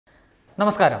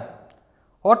നമസ്കാരം.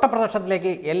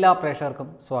 ഓട്ടപ്രദർശനത്തിലേക്ക് എല്ലാ പ്രേക്ഷകർക്കും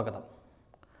സ്വാഗതം.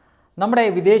 നമ്മുടെ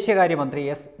വിദേശകാര്യമന്ത്രി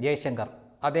എസ് ജയശങ്കർ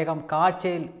അദ്ദേഹം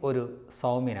കാഴ്ചയിൽ ഒരു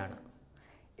സൗമ്യനാണ്.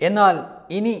 എന്നാൽ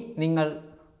ഇനി നിങ്ങൾ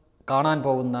കാണാൻ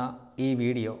പോകുന്ന ഈ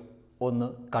വീഡിയോ ഒന്ന്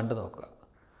കണ്ടു നോക്കുക.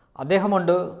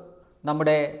 അദ്ദേഹമുണ്ട്,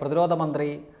 നമ്മുടെ പ്രതിരോധ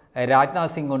മന്ത്രി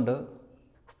രാജ്നാഥ് സിംഗ് ഉണ്ട്.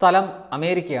 സ്ഥലം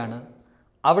അമേരിക്കയാണ്.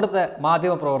 അവിടുത്തെ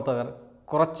മാധ്യമപ്രവർത്തകർ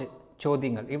കുറച്ച്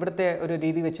ചോദ്യങ്ങൾ, ഇവിടുത്തെ ഒരു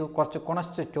രീതി വെച്ച് കുറച്ച്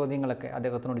കുണച്ച ചോദ്യങ്ങളൊക്കെ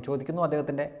അദ്ദേഹത്തിനോട് ചോദിക്കുന്നു.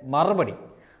 അദ്ദേഹത്തിൻ്റെ മറുപടി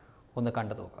ഒന്ന്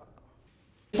കണ്ടു നോക്കുക.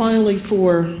 Finally,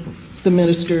 for the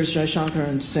ministers JAYASANKAR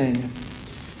and Singh,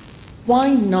 why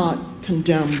not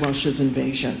condemn Russia's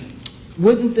invasion?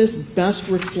 Wouldn't this best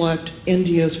reflect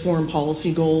India's foreign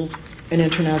policy goals and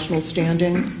international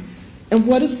standing? And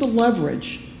what is the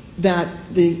leverage that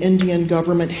the Indian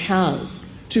government has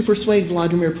to persuade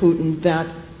Vladimir Putin that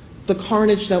the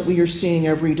carnage that we are seeing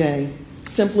every day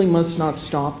simply must not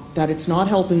stop, that it's not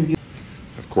helping you?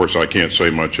 Of course, I can't say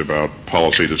much about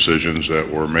policy decisions that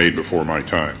were made before my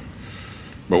time.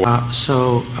 But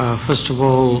first of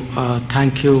all,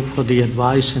 thank you for the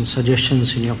advice and suggestions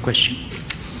in your question.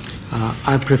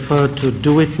 I prefer to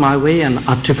do it my way and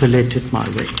articulate it my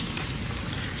way.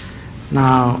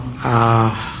 Now,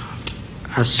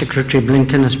 as Secretary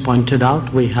Blinken has pointed out,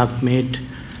 we have made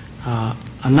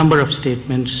a number of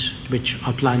statements which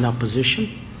outline our position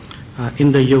in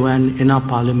the UN, in our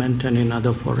parliament and in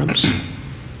other forums.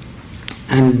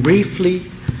 And briefly,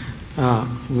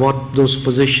 what those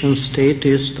positions state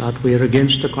is that we are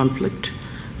against the conflict,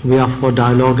 we are for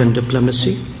dialogue and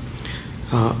diplomacy,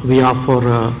 we are for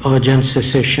urgent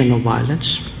cessation of violence,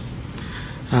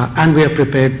 and we are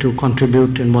prepared to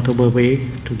contribute in whatever way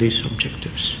to these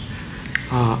objectives.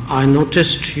 I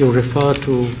noticed you refer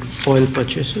to oil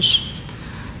purchases.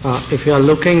 If you are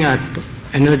looking at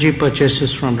energy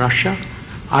purchases from Russia,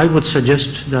 I would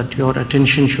suggest that your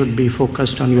attention should be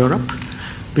focused on Europe,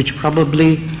 which probably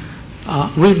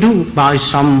we do buy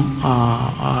some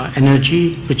energy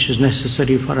which is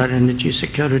necessary for our energy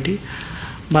security.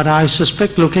 But I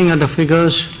suspect, looking at the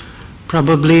figures,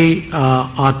 probably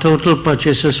our total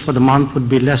purchases for the month would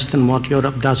be less than what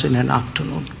Europe does in an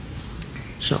afternoon.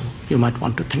 So you might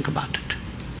want to think about it.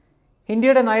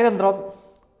 ഇന്ത്യയുടെ നയതന്ത്രം,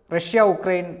 Russia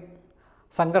Ukraine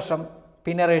സംഘർഷം,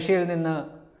 പിന്നെ റഷ്യയിൽ നിന്ന്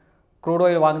crude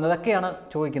oil വാങ്ങുന്നതൊക്കെയാണ്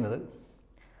ചോദിക്കുന്നത്.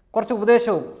 കുറച്ച്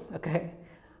ഉപദേശവും ഒക്കെ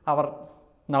അവർ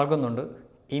നൽകുന്നുണ്ട്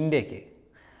ഇന്ത്യക്ക്.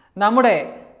 നമ്മുടെ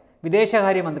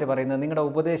വിദേശകാര്യമന്ത്രി പറയുന്നത്, നിങ്ങളുടെ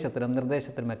ഉപദേശത്തിനും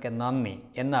നിർദ്ദേശത്തിനുമൊക്കെ നന്ദി,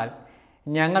 എന്നാൽ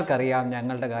ഞങ്ങൾക്കറിയാം,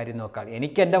 ഞങ്ങളുടെ കാര്യം നോക്കാൻ,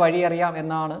 എനിക്കെൻ്റെ വഴി അറിയാം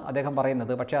എന്നാണ് അദ്ദേഹം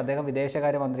പറയുന്നത്. പക്ഷേ അദ്ദേഹം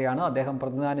വിദേശകാര്യമന്ത്രിയാണ്. അദ്ദേഹം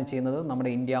പ്രതിനിധാനം ചെയ്യുന്നത് നമ്മുടെ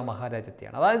ഇന്ത്യ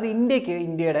മഹാരാജ്യത്തെയാണ്. അതായത് ഇന്ത്യക്ക്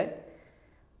ഇന്ത്യയുടെ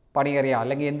പണിയറിയാം,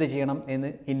 അല്ലെങ്കിൽ എന്ത് ചെയ്യണം എന്ന്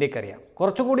ഇന്ത്യക്കറിയാം.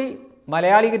 കുറച്ചുകൂടി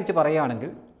മലയാളീകരിച്ച്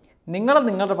പറയുകയാണെങ്കിൽ, നിങ്ങൾ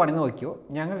നിങ്ങളുടെ പണി നോക്കിയോ,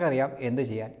 ഞങ്ങൾക്കറിയാം എന്ത്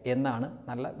ചെയ്യാൻ എന്നാണ്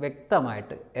നല്ല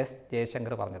വ്യക്തമായിട്ട് എസ്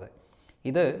ജയശങ്കർ പറഞ്ഞത്.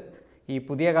 ഇത് ഈ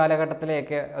പുതിയ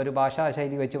കാലഘട്ടത്തിലേക്ക് ഒരു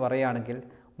ഭാഷാശൈലി വെച്ച് പറയുകയാണെങ്കിൽ,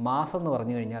 മാസം എന്ന്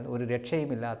പറഞ്ഞു കഴിഞ്ഞാൽ ഒരു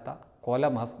രക്ഷയുമില്ലാത്ത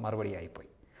കൊലമാസ് മറുപടിയായിപ്പോയി.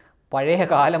 പഴയ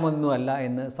കാലമൊന്നുമല്ല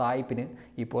എന്ന് സായിപ്പിന്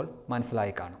ഇപ്പോൾ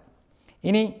മനസ്സിലായി കാണും.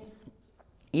 ഇനി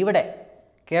ഇവിടെ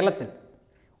കേരളത്തിൽ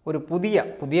ഒരു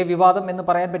പുതിയ വിവാദം എന്ന്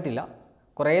പറയാൻ പറ്റില്ല,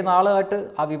 കുറേ നാളായിട്ട്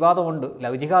ആ വിവാദമുണ്ട്.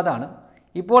 ലവ് ജിഹാദാണ്.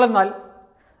 ഇപ്പോൾ എന്നാൽ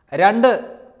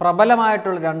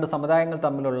പ്രബലമായിട്ടുള്ള രണ്ട് സമുദായങ്ങൾ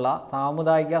തമ്മിലുള്ള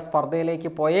സാമുദായിക സ്പർദ്ധയിലേക്ക്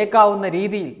പോയേക്കാവുന്ന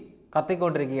രീതിയിൽ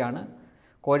കത്തിക്കൊണ്ടിരിക്കുകയാണ്.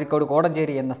 കോഴിക്കോട്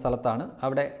കോടഞ്ചേരി എന്ന സ്ഥലത്താണ്.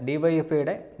 അവിടെ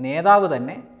ഡിവൈഎഫ്ഐയുടെ നേതാവ്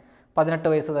തന്നെ 18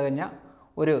 വയസ്സ് തികഞ്ഞ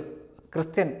ഒരു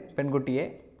ക്രിസ്ത്യൻ പെൺകുട്ടിയെ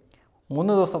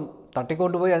 3 ദിവസം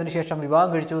തട്ടിക്കൊണ്ടുപോയി അതിനുശേഷം വിവാഹം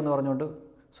കഴിച്ചു എന്ന് പറഞ്ഞുകൊണ്ട്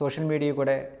സോഷ്യൽ മീഡിയയിൽ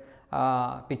കൂടെ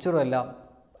പിക്ചറും എല്ലാം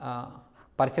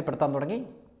പരസ്യപ്പെടുത്താൻ തുടങ്ങി.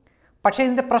 പക്ഷേ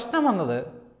ഇതിൻ്റെ പ്രശ്നം വന്നത്,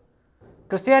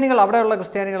 ക്രിസ്ത്യാനികൾ, അവിടെയുള്ള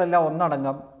ക്രിസ്ത്യാനികളെല്ലാം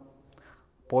ഒന്നടങ്കം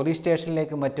പോലീസ്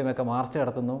സ്റ്റേഷനിലേക്കും മറ്റുമൊക്കെ മാർച്ച്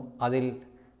നടത്തുന്നു. അതിൽ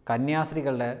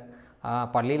കന്യാസ്ത്രീകളുടെ,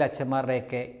 പള്ളിയിലെ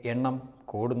അച്ഛന്മാരുടെയൊക്കെ എണ്ണം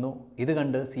കൂടുന്നു. ഇത്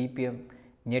കണ്ട് CPM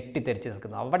ഞെട്ടിത്തെറിച്ച്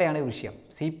നിൽക്കുന്നു. അവിടെയാണ് വിഷയം.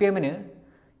 CPMന്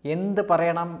എന്ത്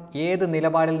പറയണം, ഏത്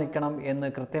നിലപാടിൽ നിൽക്കണം എന്ന്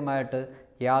കൃത്യമായിട്ട്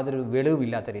യാതൊരു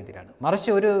വെളിവുമില്ലാത്ത രീതിയിലാണ്. മറിച്ച്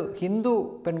ഒരു ഹിന്ദു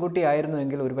പെൺകുട്ടി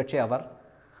ആയിരുന്നുവെങ്കിൽ ഒരുപക്ഷെ അവർ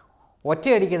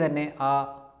ഒറ്റയടിക്ക് തന്നെ ആ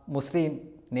മുസ്ലിം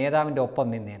നേതാവിൻ്റെ ഒപ്പം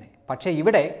നിന്നേനെ. പക്ഷേ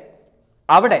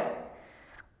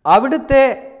അവിടുത്തെ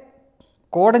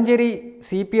കോടഞ്ചേരി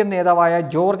CPM നേതാവായ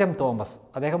ജോർജ് എം തോമസ്,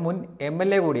 അദ്ദേഹം മുൻ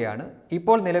MLA കൂടിയാണ്,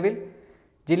 ഇപ്പോൾ നിലവിൽ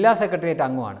ജില്ലാ സെക്രട്ടേറിയറ്റ്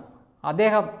അംഗമാണ്.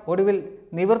 അദ്ദേഹം ഒടുവിൽ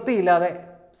നിവൃത്തിയില്ലാതെ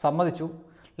സമ്മതിച്ചു,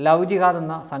 ലവ് ജിഹാദ്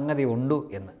എന്ന സംഗതി ഉണ്ട്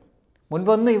എന്ന്.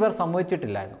 മുൻപൊന്നും ഇവർ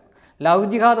സമ്മതിച്ചിട്ടില്ലായിരുന്നു. ലവ്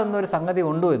ജിഹാദ് എന്നൊരു സംഗതി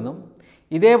ഉണ്ട് എന്നും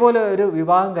ഇതേപോലെ ഒരു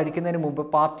വിവാഹം കഴിക്കുന്നതിന് മുമ്പ്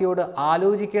പാർട്ടിയോട്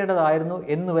ആലോചിക്കേണ്ടതായിരുന്നു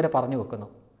എന്നുവരെ പറഞ്ഞു വെക്കുന്നു.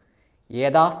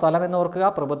 ഏതാ സ്ഥലമെന്ന് ഓർക്കുക,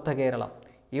 പ്രബുദ്ധ കേരളം.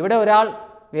 ഇവിടെ ഒരാൾ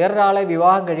വേറൊരാളെ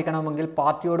വിവാഹം കഴിക്കണമെങ്കിൽ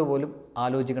പാർട്ടിയോട് പോലും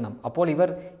ആലോചിക്കണം. അപ്പോൾ ഇവർ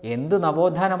എന്ത്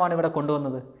നവോത്ഥാനമാണ് ഇവിടെ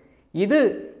കൊണ്ടുവന്നത്? ഇത്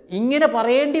ഇങ്ങനെ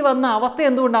പറയേണ്ടി വന്ന അവസ്ഥ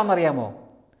എന്തുകൊണ്ടാണെന്നറിയാമോ?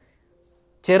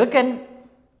 ചെറുക്കൻ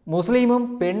മുസ്ലിമും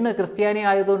പെണ്ണ് ക്രിസ്ത്യാനി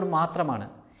ആയതുകൊണ്ട് മാത്രമാണ്.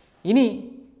 ഇനി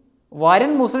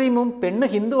വരൻ മുസ്ലിമും പെണ്ണ്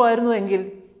ഹിന്ദു ആയിരുന്നു എങ്കിൽ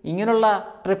ഇങ്ങനെയുള്ള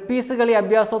ട്രിപ്പീസ് കളി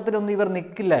അഭ്യാസത്തിലൊന്നും ഇവർ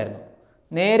നിൽക്കില്ലായിരുന്നു.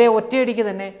 നേരെ ഒറ്റയടിക്ക്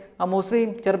തന്നെ ആ മുസ്ലിം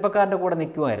ചെറുപ്പക്കാരൻ്റെ കൂടെ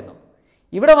നിൽക്കുമായിരുന്നു.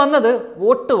 ഇവിടെ വന്നത്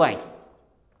വോട്ട് വാങ്ങി,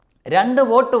 2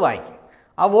 വോട്ട് വാങ്ങി.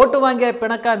 ആ വോട്ട് വാങ്ങിയാൽ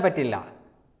പിണക്കാൻ പറ്റില്ല.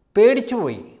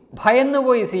 പേടിച്ചുപോയി,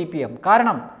 ഭയന്നുപോയി CPM.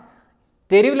 കാരണം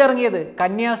തെരുവിലിറങ്ങിയത്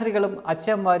കന്യാസ്ത്രീകളും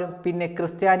അച്ഛന്മാരും പിന്നെ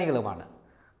ക്രിസ്ത്യാനികളുമാണ്.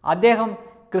 അദ്ദേഹം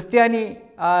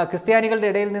ക്രിസ്ത്യാനികളുടെ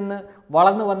ഇടയിൽ നിന്ന്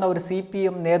വളർന്നു വന്ന ഒരു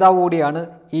CPM നേതാവ് കൂടിയാണ്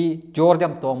ഈ ജോർജ്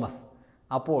എം തോമസ്.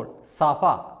 അപ്പോൾ സഭ,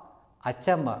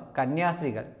 അച്ഛന്മാർ,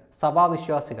 കന്യാസ്ത്രീകൾ,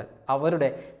 സഭാവിശ്വാസികൾ അവരുടെ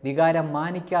വികാരം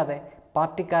മാനിക്കാതെ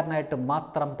പാർട്ടിക്കാരനായിട്ട്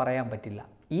മാത്രം പറയാൻ പറ്റില്ല.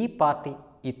 ഈ പാർട്ടി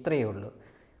ഇത്രയേ ഉള്ളൂ.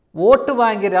 വോട്ട്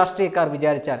വാങ്ങിയ രാഷ്ട്രീയക്കാർ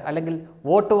വിചാരിച്ചാൽ, അല്ലെങ്കിൽ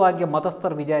വോട്ട് വാങ്ങിയ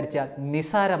മതസ്ഥർ വിചാരിച്ചാൽ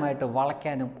നിസ്സാരമായിട്ട്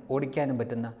വളയ്ക്കാനും ഓടിക്കാനും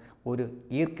പറ്റുന്ന ഒരു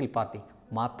ഈർക്കിൽ പാർട്ടി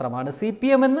മാത്രമാണ്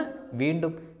CPM എന്ന്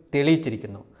വീണ്ടും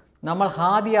തെളിയിച്ചിരിക്കുന്നു. നമ്മൾ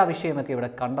ഹാദിയ വിഷയമൊക്കെ ഇവിടെ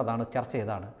കണ്ടതാണ്, ചർച്ച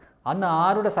ചെയ്തതാണ്. അന്ന്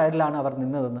ആരുടെ സൈഡിലാണ് അവർ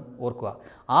നിന്നതെന്ന് ഓർക്കുക.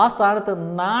 ആ സ്ഥാനത്ത്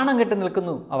നാണം കെട്ട്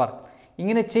നിൽക്കുന്നു അവർ.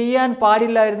 ഇങ്ങനെ ചെയ്യാൻ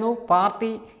പാടില്ലായിരുന്നു.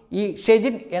 പാർട്ടി ഈ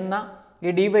ഷെജിൻ എന്ന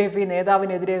ഈ DYFI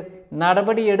നേതാവിനെതിരെ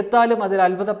നടപടി എടുത്താലും അതിൽ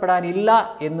അത്ഭുതപ്പെടാനില്ല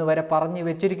എന്ന് വരെ പറഞ്ഞു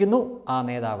വെച്ചിരിക്കുന്നു ആ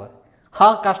നേതാവ്.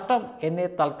 കഷ്ടം എന്നേ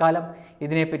തൽക്കാലം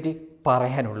ഇതിനെപ്പറ്റി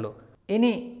പറയാനുള്ളൂ.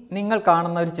 ഇനി നിങ്ങൾ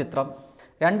കാണുന്ന ഒരു ചിത്രം,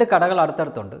 2 കടകൾ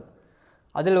അടുത്തടുത്തുണ്ട്.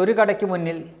 അതിൽ ഒരു കടയ്ക്ക്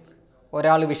മുന്നിൽ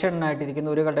ഒരാൾ വിഷണ്ണനായിട്ടിരിക്കുന്നു,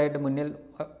 ഒരു കടയുടെ മുന്നിൽ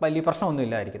വലിയ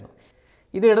പ്രശ്നമൊന്നുമില്ലായിരിക്കുന്നു.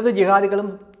 ഇത് ഇടത് ജിഹാദികളും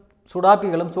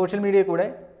സുഡാപ്പികളും സോഷ്യൽ മീഡിയയിൽ കൂടെ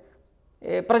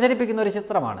പ്രചരിപ്പിക്കുന്ന ഒരു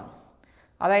ചിത്രമാണ്.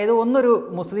 അതായത് ഒന്നൊരു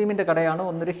മുസ്ലിമിൻ്റെ കടയാണ്,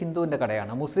 ഒന്നൊരു ഹിന്ദുവിൻ്റെ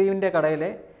കടയാണ്. മുസ്ലിമിൻ്റെ കടയിലെ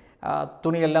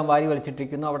തുണിയെല്ലാം വാരി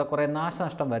വലിച്ചിട്ടിരിക്കുന്നു, അവിടെ കുറേ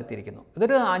നാശനഷ്ടം വരുത്തിയിരിക്കുന്നു.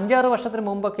 ഇതൊരു 5-6 വർഷത്തിന്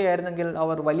മുമ്പൊക്കെ ആയിരുന്നെങ്കിൽ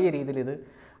അവർ വലിയ രീതിയിൽ ഇത്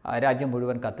രാജ്യം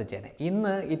മുഴുവൻ കത്തിച്ചേനെ.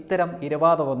 ഇന്ന് ഇത്തരം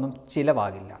ഇരവാദമൊന്നും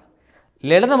ചിലവാകില്ല.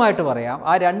 ലളിതമായിട്ട് പറയാം,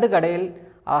 ആ 2 കടയിൽ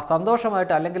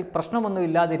സന്തോഷമായിട്ട് അല്ലെങ്കിൽ പ്രശ്നമൊന്നും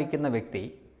ഇല്ലാതിരിക്കുന്ന വ്യക്തി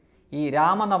ഈ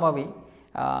രാമനവമി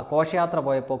ഘോഷയാത്ര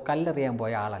പോയപ്പോൾ കല്ലെറിയാൻ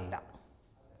പോയ ആളല്ല.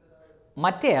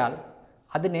 മറ്റേയാൾ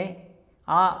അതിനെ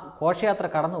ആ ഘോഷയാത്ര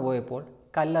കടന്നു പോയപ്പോൾ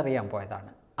കല്ലെറിയാൻ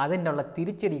പോയതാണ്. അതിനുള്ള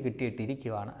തിരിച്ചടി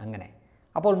കിട്ടിയിട്ടിരിക്കുകയാണ് അങ്ങനെ.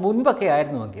 അപ്പോൾ മുൻപൊക്കെ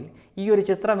ആയിരുന്നുവെങ്കിൽ ഈ ഒരു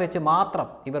ചിത്രം വെച്ച് മാത്രം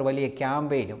ഇവർ വലിയ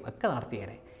ക്യാമ്പയിനും ഒക്കെ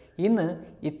നടത്തിയേനെ. ഇന്ന്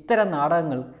ഇത്തരം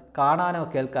നാടകങ്ങൾ കാണാനോ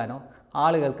കേൾക്കാനോ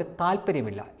ആളുകൾക്ക്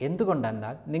താല്പര്യമില്ല.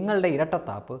 എന്തുകൊണ്ടെന്നാൽ നിങ്ങളുടെ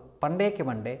ഇരട്ടത്താപ്പ്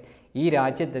പണ്ടേ ഈ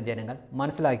രാജ്യത്തെ ജനങ്ങൾ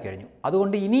മനസ്സിലാക്കി കഴിഞ്ഞു.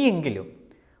 അതുകൊണ്ട് ഇനിയെങ്കിലും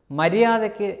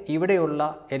മര്യാദയ്ക്ക് ഇവിടെയുള്ള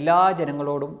എല്ലാ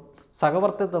ജനങ്ങളോടും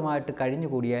സഹവർത്തിത്വമായിട്ട്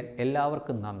കഴിഞ്ഞുകൂടിയാൽ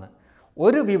എല്ലാവർക്കും നന്ന്.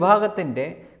 ഒരു വിഭാഗത്തിൻ്റെ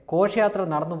ഘോഷയാത്ര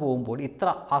നടന്നു പോകുമ്പോൾ ഇത്ര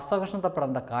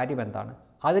അസഹിഷ്ണുതപ്പെടേണ്ട കാര്യം എന്താണ്?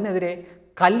 അതിനെതിരെ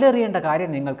കല്ലെറിയേണ്ട കാര്യം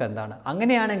നിങ്ങൾക്ക് എന്താണ്?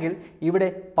 അങ്ങനെയാണെങ്കിൽ ഇവിടെ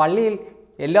പള്ളിയിൽ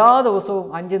എല്ലാ ദിവസവും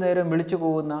 5 നേരം വിളിച്ചു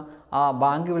പോകുന്ന ആ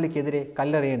ബാങ്ക് വിളിക്കെതിരെ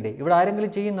കല്ലെറിയണ്ടേ? ഇവിടെ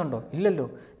ആരെങ്കിലും ചെയ്യുന്നുണ്ടോ? ഇല്ലല്ലോ.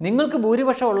 നിങ്ങൾക്ക്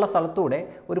ഭൂരിപക്ഷമുള്ള സ്ഥലത്തൂടെ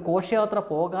ഒരു ഘോഷയാത്ര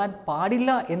പോകാൻ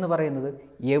പാടില്ല എന്ന് പറയുന്നത്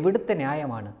എവിടുത്തെ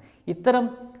ന്യായമാണ്? ഇത്തരം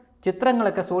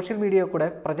ചിത്രങ്ങളൊക്കെ സോഷ്യൽ മീഡിയയിൽ കൂടെ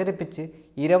പ്രചരിപ്പിച്ച്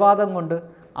ഇരവാദം കൊണ്ട്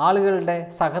ആളുകളുടെ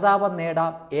സഹതാപം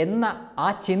നേടാം എന്ന ആ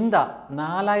ചിന്ത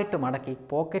 4ആയിട്ട് മടക്കി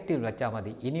പോക്കറ്റിൽ വെച്ചാൽ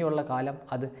മതി. ഇനിയുള്ള കാലം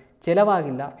അത്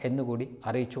ചിലവാകില്ല എന്നുകൂടി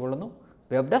അറിയിച്ചുകൊള്ളുന്നു.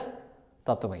 Web desk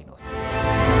Tatwamayi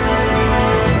news.